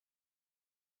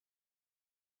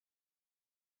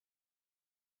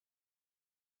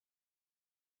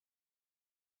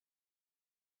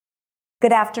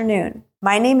Good afternoon.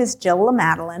 My name is Jill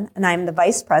LaMadeline, and I'm the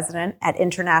Vice President at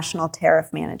International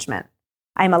Tariff Management.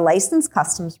 I'm a licensed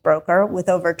customs broker with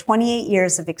over 28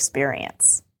 years of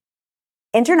experience.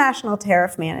 International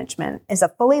Tariff Management is a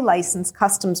fully licensed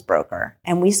customs broker,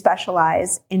 and we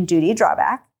specialize in duty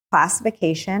drawback,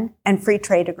 classification, and free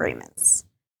trade agreements.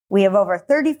 We have over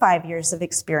 35 years of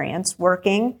experience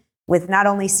working with not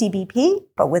only CBP,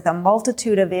 but with a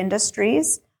multitude of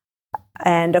industries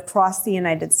and across the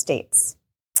United States.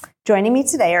 Joining me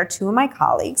today are two of my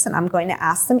colleagues, and I'm going to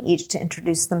ask them each to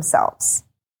introduce themselves.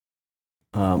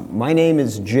 My name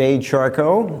is Jay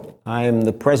Charco. I am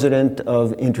the president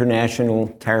of International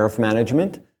Tariff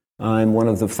Management. I'm one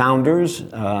of the founders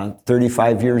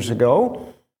 35 years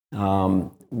ago. I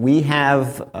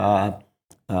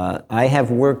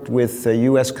have worked with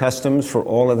U.S. Customs for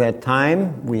all of that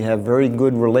time. We have very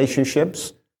good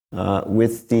relationships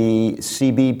with the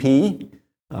CBP.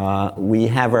 We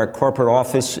have our corporate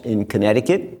office in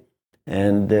Connecticut,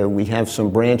 and we have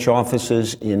some branch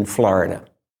offices in Florida.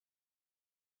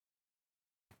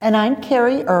 And I'm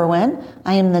Carrie Irwin.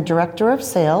 I am the Director of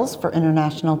Sales for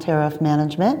International Tariff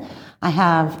Management. I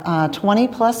have 20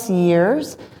 plus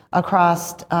years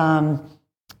across a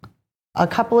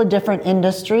couple of different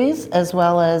industries as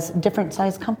well as different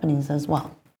size companies as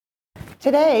well.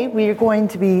 Today, we are going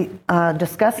to be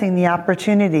discussing the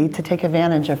opportunity to take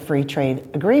advantage of free trade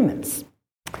agreements.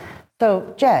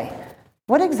 So, Jay,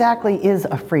 what exactly is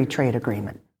a free trade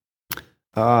agreement?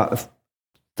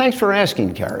 Thanks for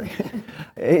asking, Carrie.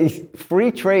 A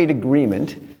free trade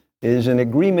agreement is an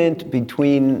agreement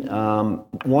between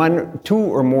two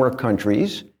or more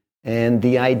countries, and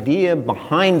the idea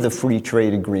behind the free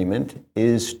trade agreement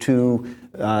is to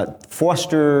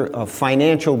foster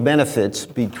financial benefits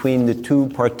between the two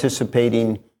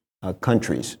participating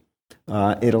countries.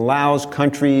 It allows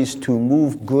countries to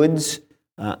move goods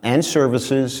and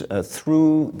services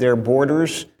through their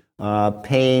borders,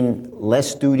 paying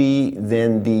less duty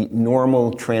than the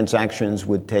normal transactions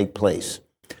would take place.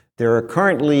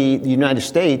 The United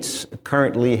States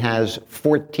currently has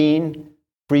 14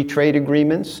 free trade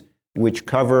agreements, which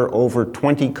cover over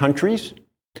 20 countries.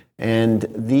 And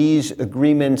these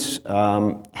agreements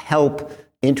help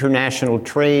international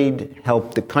trade,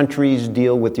 help the countries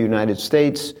deal with the United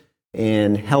States,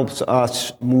 and helps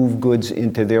us move goods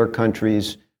into their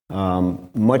countries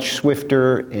much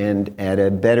swifter and at a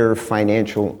better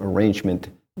financial arrangement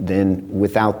than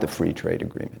without the free trade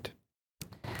agreement.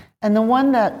 And the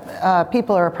one that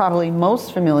people are probably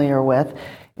most familiar with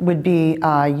would be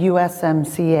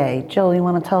USMCA. Jill, you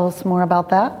want to tell us more about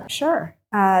that? Sure.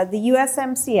 The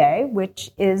USMCA,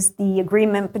 which is the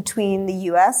agreement between the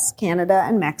U.S., Canada,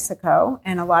 and Mexico,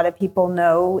 and a lot of people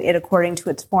know it according to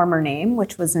its former name,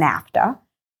 which was NAFTA.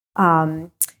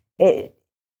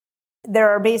 There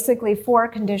are basically four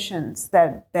conditions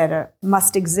that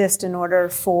must exist in order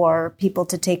for people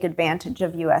to take advantage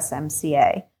of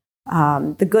USMCA.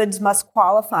 The goods must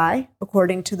qualify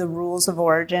according to the rules of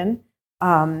origin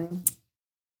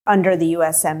under the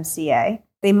USMCA.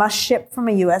 They must ship from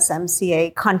a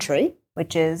USMCA country,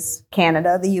 which is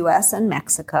Canada, the U.S., and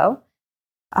Mexico.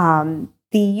 The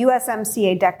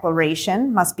USMCA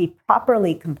declaration must be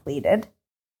properly completed.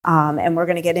 And we're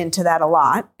going to get into that a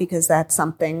lot because that's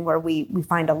something where we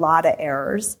find a lot of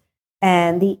errors.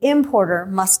 And the importer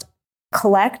must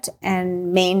collect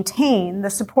and maintain the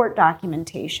support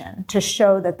documentation to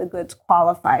show that the goods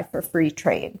qualify for free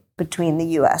trade between the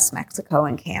U.S., Mexico,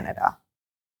 and Canada.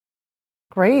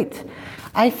 Great.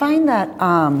 I find that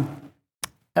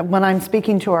when I'm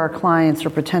speaking to our clients or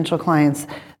potential clients,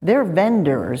 their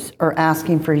vendors are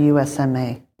asking for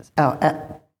USMCA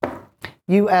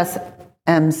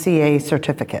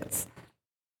certificates.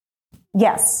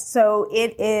 Yes. So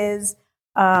it is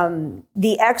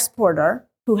the exporter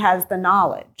who has the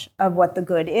knowledge of what the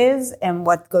good is and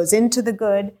what goes into the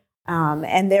good,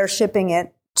 and they're shipping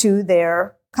it to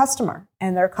their customer.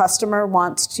 And their customer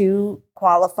wants to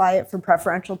qualify it for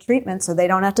preferential treatment so they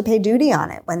don't have to pay duty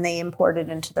on it when they import it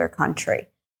into their country.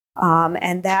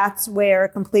 And that's where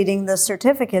completing the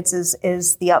certificates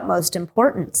is the utmost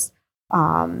importance.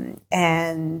 And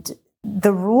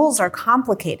the rules are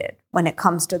complicated when it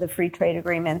comes to the free trade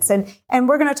agreements. And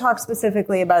we're going to talk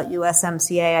specifically about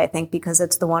USMCA, I think, because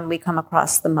it's the one we come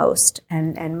across the most.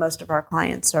 And most of our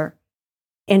clients are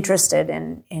interested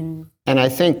in. And I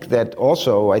think that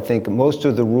also, most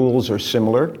of the rules are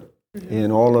similar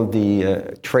in all of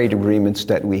the trade agreements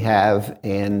that we have.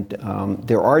 And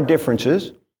there are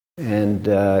differences, and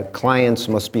clients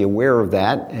must be aware of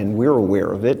that, and we're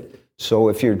aware of it. So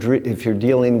if you're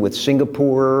dealing with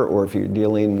Singapore, or if you're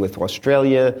dealing with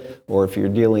Australia, or if you're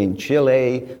dealing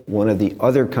Chile, one of the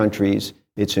other countries,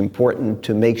 it's important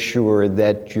to make sure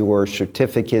that your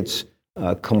certificates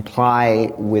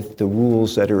comply with the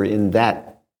rules that are in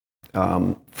that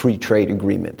free trade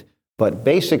agreement. But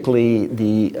basically,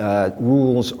 the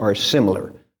rules are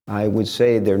similar. I would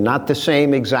say they're not the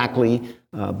same exactly,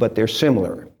 but they're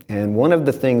similar. And one of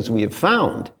the things we have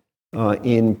found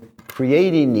in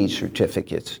creating these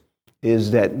certificates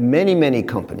is that many, many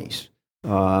companies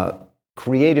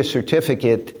create a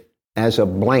certificate as a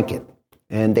blanket,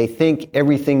 and they think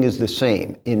everything is the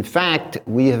same. In fact,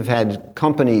 we have had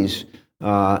companies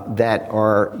that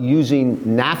are using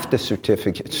NAFTA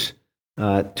certificates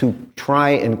to try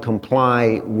and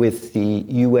comply with the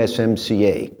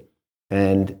USMCA.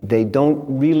 And they don't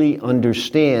really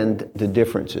understand the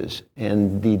differences.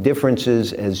 And the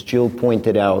differences, as Jill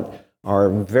pointed out, are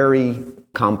very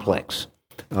complex.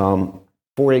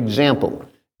 For example,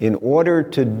 in order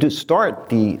to start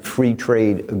the free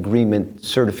trade agreement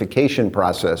certification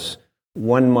process,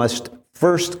 one must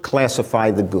first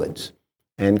classify the goods.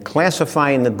 And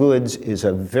classifying the goods is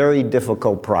a very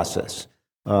difficult process.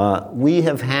 We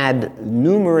have had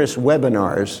numerous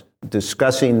webinars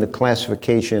discussing the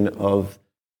classification of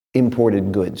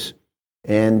imported goods.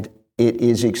 And it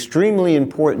is extremely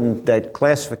important that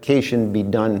classification be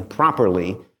done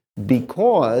properly,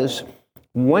 because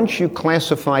once you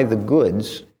classify the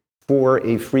goods for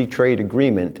a free trade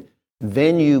agreement,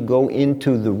 then you go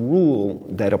into the rule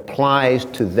that applies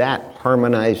to that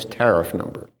harmonized tariff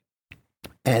number.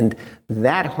 And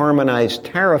that harmonized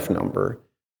tariff number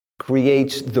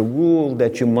creates the rule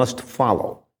that you must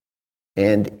follow.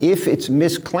 And if it's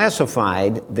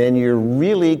misclassified, then you're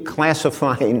really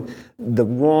classifying the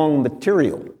wrong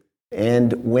material.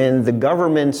 And when the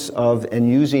governments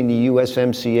and using the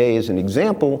USMCA as an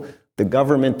example, the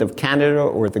government of Canada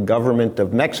or the government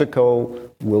of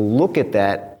Mexico will look at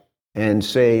that and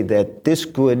say that this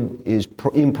good is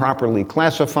improperly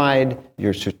classified,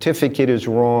 your certificate is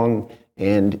wrong,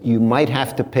 and you might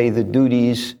have to pay the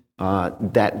duties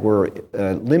that were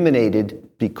eliminated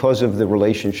because of the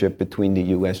relationship between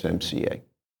the USMCA.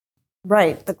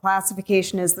 Right. The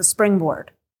classification is the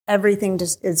springboard. Everything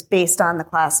just is based on the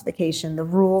classification, the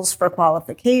rules for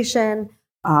qualification,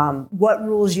 what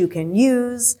rules you can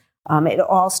use. It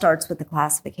all starts with the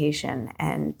classification.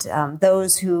 And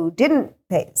those who didn't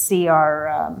see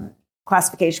our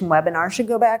classification webinar should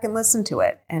go back and listen to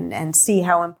it and see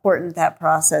how important that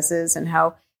process is and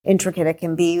how intricate it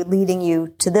can be, leading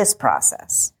you to this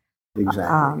process.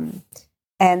 Exactly.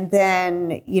 And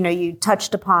then, you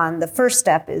touched upon the first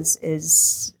step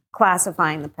is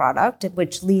classifying the product,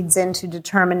 which leads into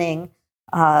determining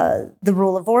the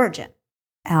rule of origin.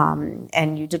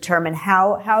 And you determine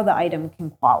how the item can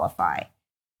qualify.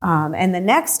 And the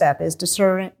next step is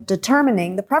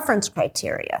determining the preference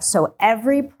criteria. So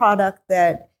every product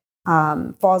that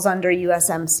falls under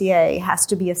USMCA has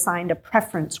to be assigned a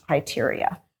preference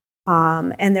criteria.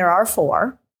 And there are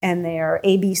 4, and they're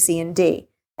A, B, C, and D.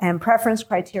 And preference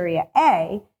criteria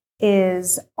A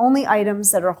is only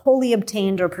items that are wholly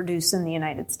obtained or produced in the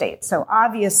United States. So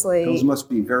obviously... Those must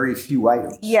be very few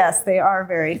items. Yes, they are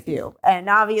very few. And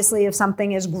obviously, if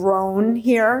something is grown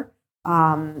here,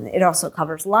 it also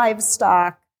covers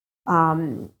livestock.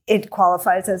 It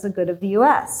qualifies as a good of the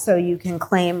U.S., so you can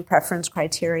claim preference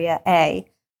criteria A.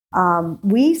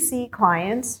 We see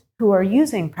clients who are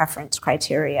using preference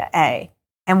criteria A,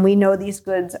 and we know these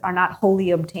goods are not wholly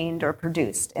obtained or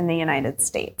produced in the United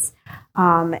States.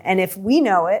 And if we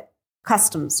know it,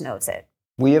 Customs knows it.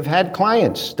 We have had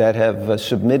clients that have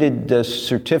submitted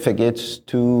certificates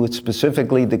to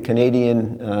specifically the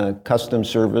Canadian Customs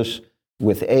Service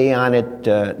with A on it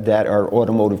that are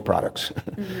automotive products.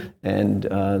 Mm-hmm.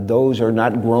 And those are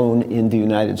not grown in the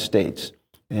United States.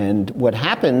 And what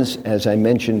happens, as I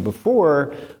mentioned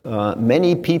before,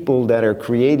 many people that are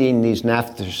creating these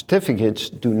NAFTA certificates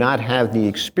do not have the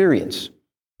experience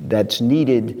that's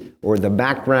needed or the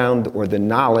background or the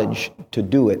knowledge to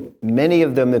do it. Many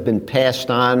of them have been passed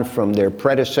on from their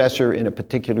predecessor in a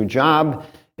particular job,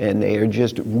 and they are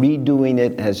just redoing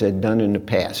it as they've done in the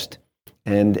past.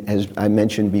 And as I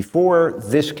mentioned before,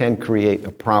 this can create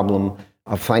a problem,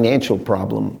 a financial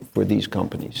problem for these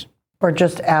companies. Or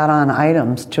just add on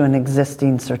items to an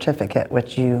existing certificate,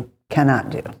 which you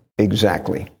cannot do.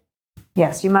 Exactly.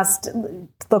 Yes, you must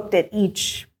look at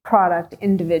each product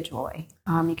individually.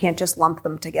 You can't just lump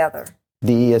them together.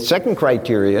 The second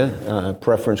criteria,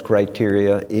 preference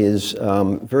criteria, is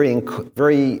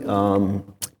very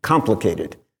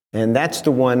complicated. And that's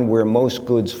the one where most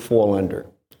goods fall under.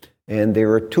 And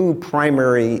there are two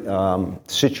primary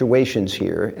situations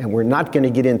here, and we're not going to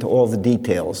get into all the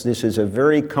details. This is a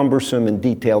very cumbersome and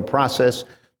detailed process.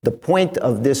 The point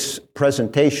of this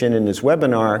presentation in this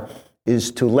webinar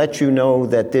is to let you know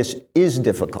that this is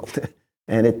difficult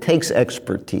and it takes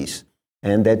expertise,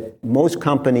 and that most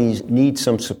companies need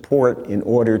some support in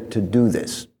order to do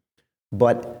this.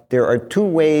 But there are two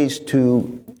ways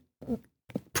to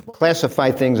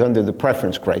classify things under the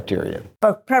preference criteria.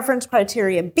 But preference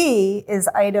criteria B is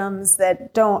items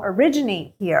that don't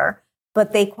originate here,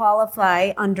 but they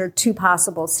qualify under two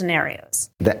possible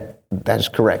scenarios. That's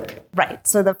correct. Right.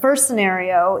 So the first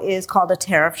scenario is called a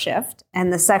tariff shift,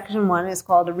 and the second one is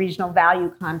called a regional value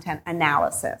content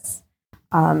analysis.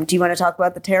 Do you want to talk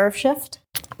about the tariff shift?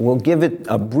 We'll give it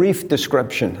a brief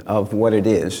description of what it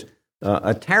is.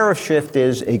 A tariff shift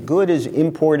is a good is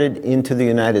imported into the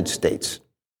United States.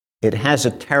 It has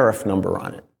a tariff number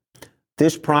on it.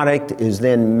 This product is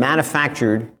then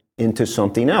manufactured into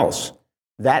something else.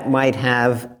 That might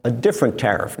have a different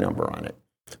tariff number on it.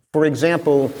 For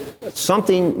example,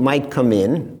 something might come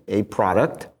in, a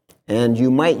product, and you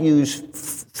might use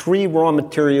 3 raw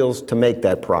materials to make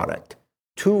that product.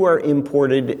 2 are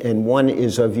imported and 1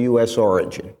 is of U.S.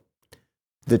 origin.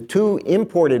 The 2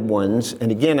 imported ones,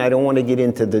 and again, I don't want to get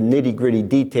into the nitty-gritty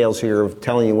details here of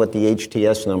telling you what the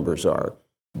HTS numbers are,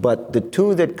 but the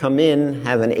 2 that come in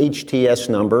have an HTS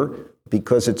number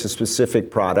because it's a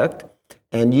specific product,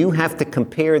 and you have to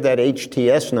compare that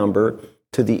HTS number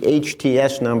to the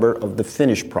HTS number of the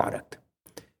finished product.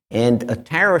 And a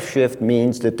tariff shift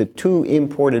means that the 2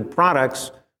 imported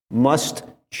products must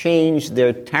change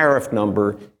their tariff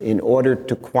number in order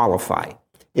to qualify.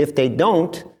 If they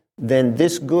don't, then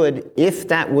this good, if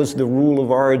that was the rule of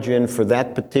origin for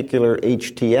that particular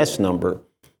HTS number,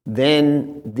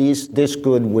 then this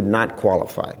good would not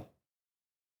qualify.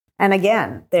 And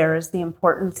again, there is the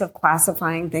importance of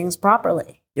classifying things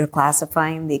properly. You're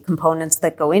classifying the components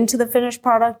that go into the finished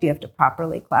product. You have to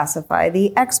properly classify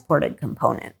the exported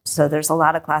component. So there's a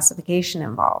lot of classification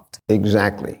involved.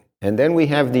 Exactly. And then we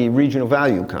have the regional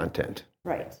value content.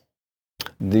 Right.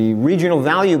 The regional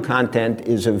value content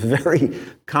is a very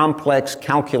complex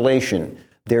calculation.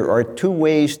 There are 2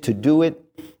 ways to do it.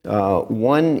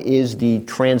 One is the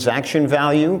transaction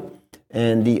value,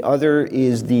 and the other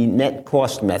is the net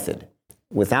cost method.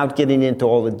 Without getting into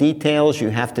all the details, you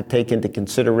have to take into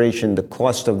consideration the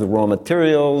cost of the raw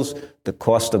materials, the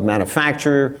cost of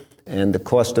manufacture, and the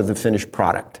cost of the finished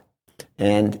product.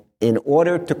 And in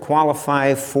order to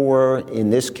qualify for, in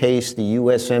this case, the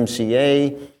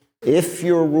USMCA, if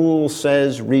your rule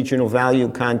says regional value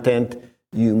content,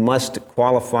 you must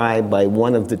qualify by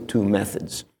one of the 2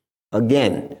 methods.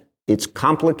 Again, it's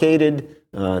complicated.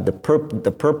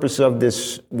 The purpose of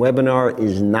this webinar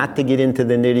is not to get into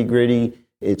the nitty-gritty.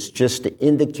 It's just to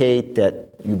indicate that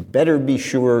you better be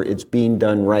sure it's being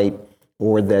done right,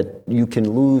 or that you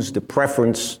can lose the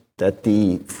preference that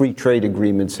the free trade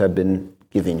agreements have been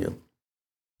giving you.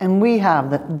 And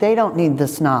they don't need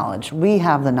this knowledge. We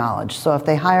have the knowledge. So if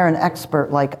they hire an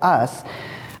expert like us,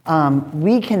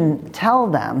 we can tell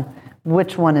them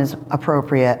which one is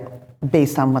appropriate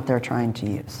based on what they're trying to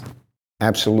use.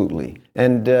 Absolutely.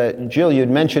 And Jill, you'd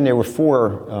mentioned there were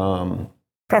 4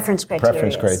 preference criteria.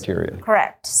 Preference criteria.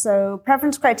 Correct. So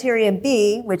preference criteria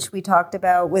B, which we talked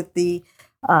about with the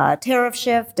tariff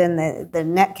shift and the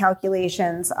net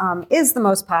calculations, is the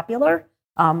most popular.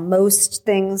 Most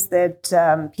things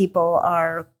that people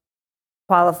are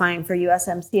qualifying for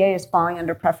USMCA is falling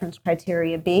under preference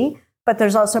criteria B, but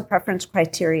there's also preference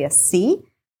criteria C,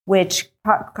 which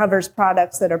covers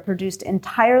products that are produced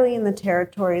entirely in the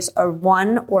territories of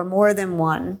 1 or more than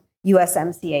 1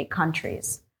 USMCA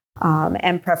countries.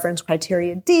 And preference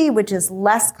criteria D, which is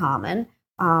less common,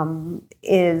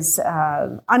 is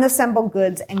unassembled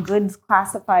goods and goods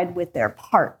classified with their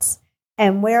parts.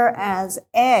 And whereas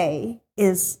A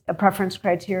is a preference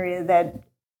criteria that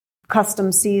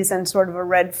customs sees and sort of a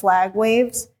red flag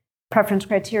waves, preference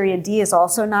criteria D is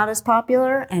also not as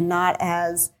popular and not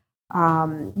as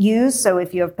used. So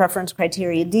if you have preference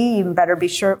criteria D, you better be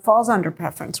sure it falls under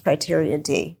preference criteria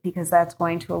D, because that's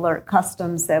going to alert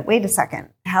customs that, wait a second,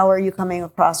 how are you coming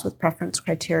across with preference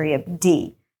criteria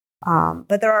D?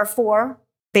 But there are 4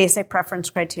 basic preference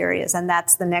criteria, and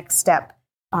that's the next step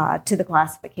to the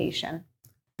classification.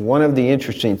 One of the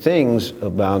interesting things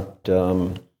about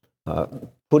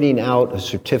putting out a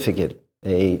certificate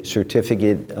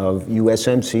of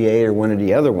USMCA or one of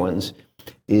the other ones,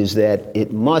 is that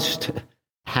it must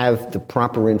have the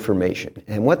proper information.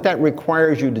 And what that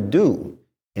requires you to do,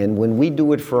 and when we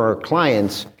do it for our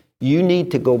clients, you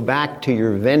need to go back to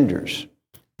your vendors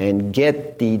and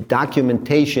get the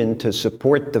documentation to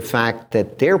support the fact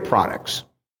that their products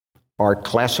are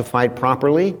classified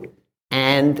properly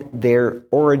and their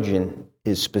origin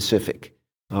is specific.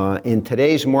 In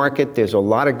today's market, there's a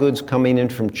lot of goods coming in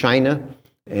from China,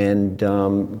 and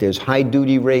there's high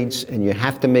duty rates, and you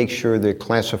have to make sure they're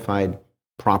classified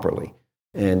properly.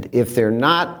 And if they're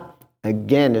not,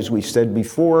 again, as we said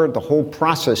before, the whole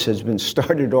process has been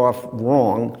started off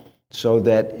wrong, so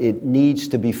that it needs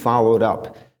to be followed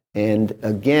up. And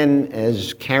again,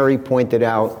 as Carrie pointed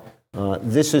out,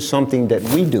 this is something that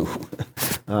we do.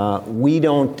 We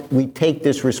take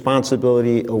this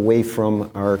responsibility away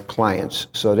from our clients,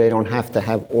 so they don't have to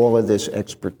have all of this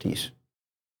expertise.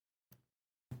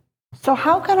 So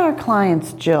how can our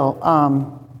clients, Jill,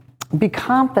 be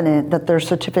confident that their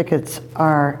certificates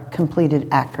are completed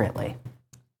accurately?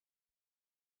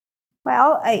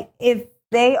 Well, if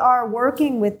they are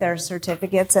working with their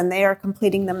certificates and they are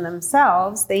completing them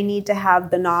themselves, they need to have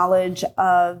the knowledge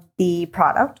of the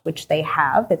product, which they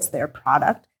have, it's their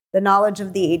product, the knowledge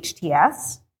of the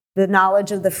HTS, the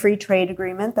knowledge of the free trade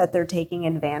agreement that they're taking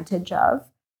advantage of,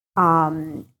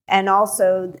 and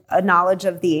also a knowledge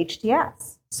of the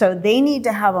HTS. So they need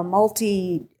to have a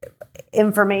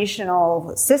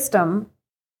multi-informational system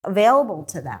available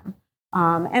to them.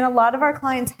 And a lot of our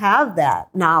clients have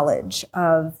that knowledge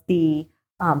of the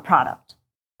product,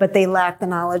 but they lack the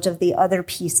knowledge of the other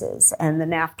pieces and the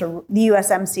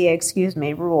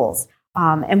USMCA, rules,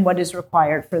 and what is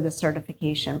required for the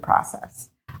certification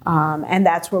process. And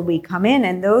that's where we come in,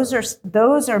 and those are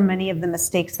many of the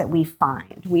mistakes that we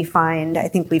find. I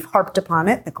think we've harped upon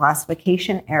it, the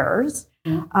classification errors.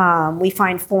 We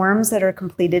find forms that are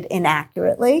completed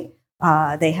inaccurately.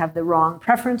 They have the wrong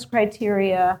preference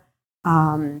criteria.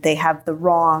 They have the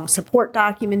wrong support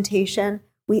documentation.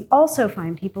 We also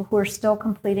find people who are still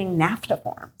completing NAFTA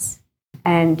forms.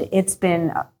 And it's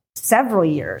been several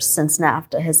years since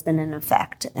NAFTA has been in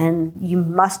effect, and you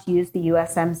must use the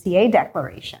USMCA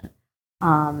declaration.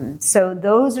 So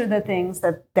those are the things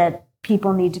that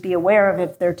people need to be aware of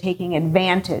if they're taking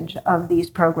advantage of these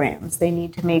programs. They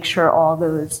need to make sure all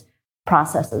those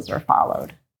processes are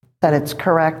followed. That it's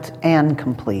correct and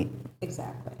complete.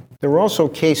 Exactly. There are also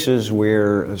cases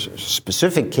where, a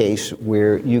specific case,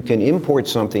 where you can import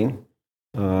something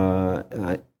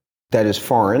that is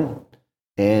foreign.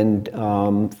 And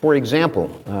for example,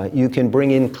 you can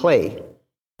bring in clay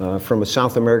from a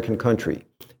South American country,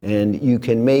 and you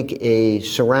can make a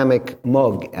ceramic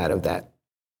mug out of that.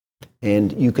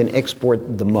 And you can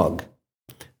export the mug.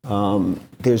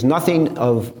 There's nothing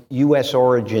of U.S.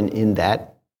 origin in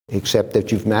that, except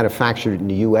that you've manufactured it in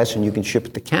the U.S. and you can ship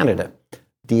it to Canada.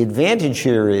 The advantage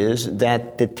here is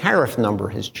that the tariff number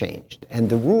has changed. And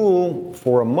the rule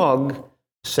for a mug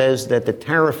says that the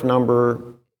tariff number,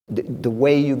 the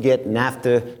way you get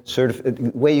NAFTA,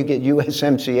 the way you get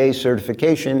USMCA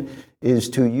certification is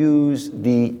to use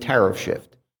the tariff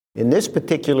shift. In this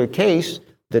particular case,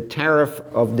 the tariff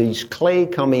of these clay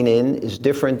coming in is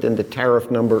different than the tariff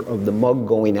number of the mug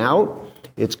going out.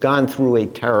 It's gone through a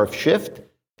tariff shift,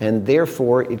 and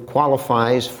therefore it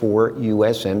qualifies for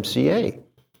USMCA.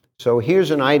 So here's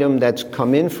an item that's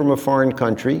come in from a foreign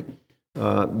country,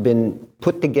 been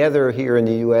put together here in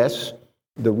the U.S.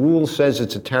 The rule says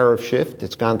it's a tariff shift.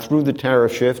 It's gone through the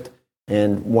tariff shift,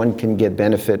 and one can get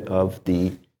benefit of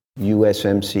the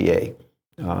USMCA.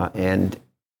 And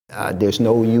there's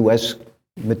no U.S.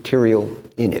 material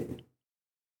in it.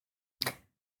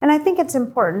 And I think it's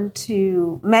important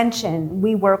to mention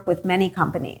we work with many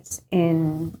companies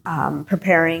in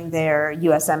preparing their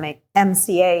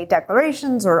USMCA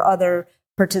declarations or other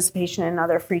participation in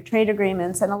other free trade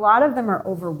agreements, and a lot of them are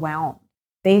overwhelmed.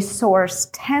 They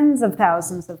source tens of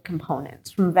thousands of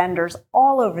components from vendors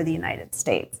all over the United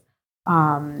States.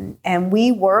 And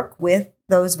we work with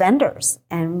those vendors,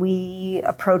 and we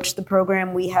approach the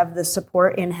program. We have the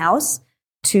support in-house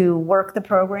to work the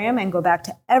program and go back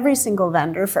to every single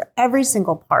vendor for every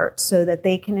single part so that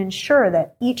they can ensure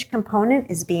that each component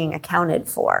is being accounted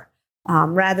for.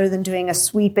 Rather than doing a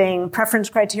sweeping preference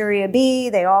criteria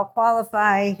B, they all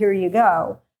qualify, here you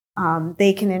go.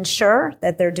 They can ensure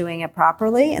that they're doing it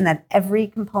properly and that every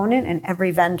component and every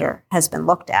vendor has been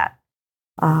looked at.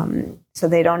 So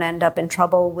they don't end up in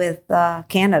trouble with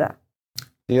Canada.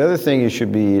 The other thing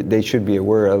they should be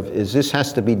aware of is this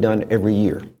has to be done every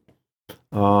year.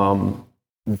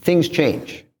 Things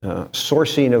change.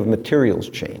 Sourcing of materials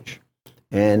change.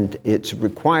 And it's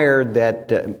required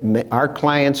that our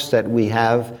clients that we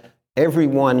have,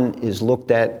 everyone is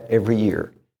looked at every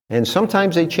year. And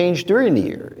sometimes they change during the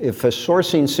year. If a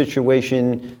sourcing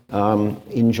situation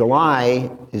in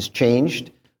July is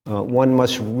changed, one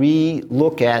must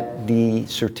re-look at the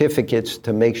certificates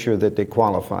to make sure that they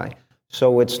qualify.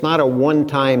 So it's not a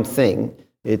one-time thing.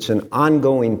 It's an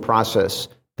ongoing process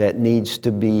that needs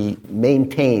to be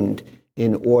maintained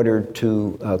in order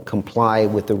to comply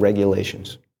with the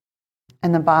regulations.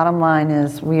 And the bottom line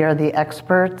is we are the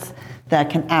experts that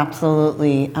can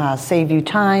absolutely save you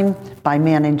time by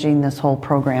managing this whole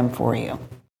program for you.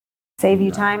 Save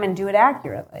you time and do it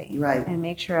accurately. Right. And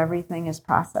make sure everything is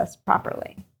processed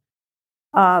properly.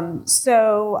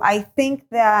 So I think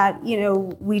that,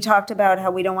 we talked about how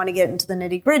we don't want to get into the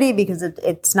nitty gritty because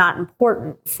it's not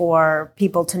important for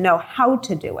people to know how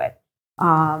to do it.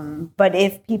 But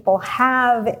if people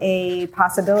have a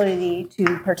possibility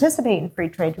to participate in free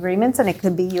trade agreements, and it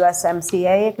could be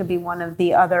USMCA, it could be one of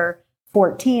the other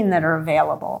 14 that are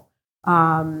available,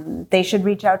 they should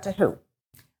reach out to who?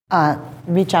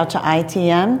 Reach out to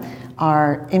ITM.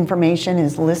 Our information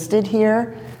is listed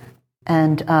here,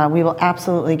 and we will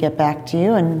absolutely get back to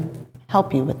you and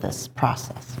help you with this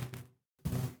process.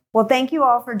 Well, thank you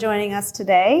all for joining us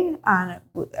today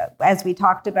as we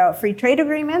talked about free trade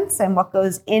agreements and what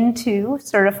goes into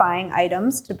certifying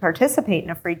items to participate in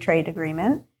a free trade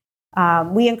agreement.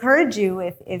 We encourage you,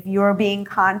 if you're being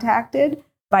contacted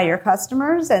by your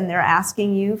customers and they're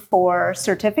asking you for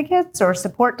certificates or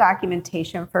support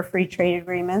documentation for free trade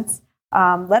agreements,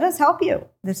 let us help you.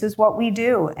 This is what we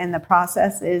do, and the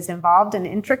process is involved and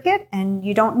intricate, and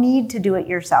you don't need to do it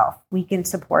yourself. We can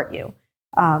support you.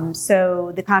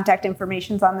 So the contact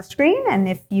information is on the screen, and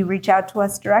if you reach out to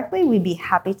us directly, we'd be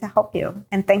happy to help you.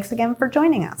 And thanks again for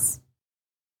joining us.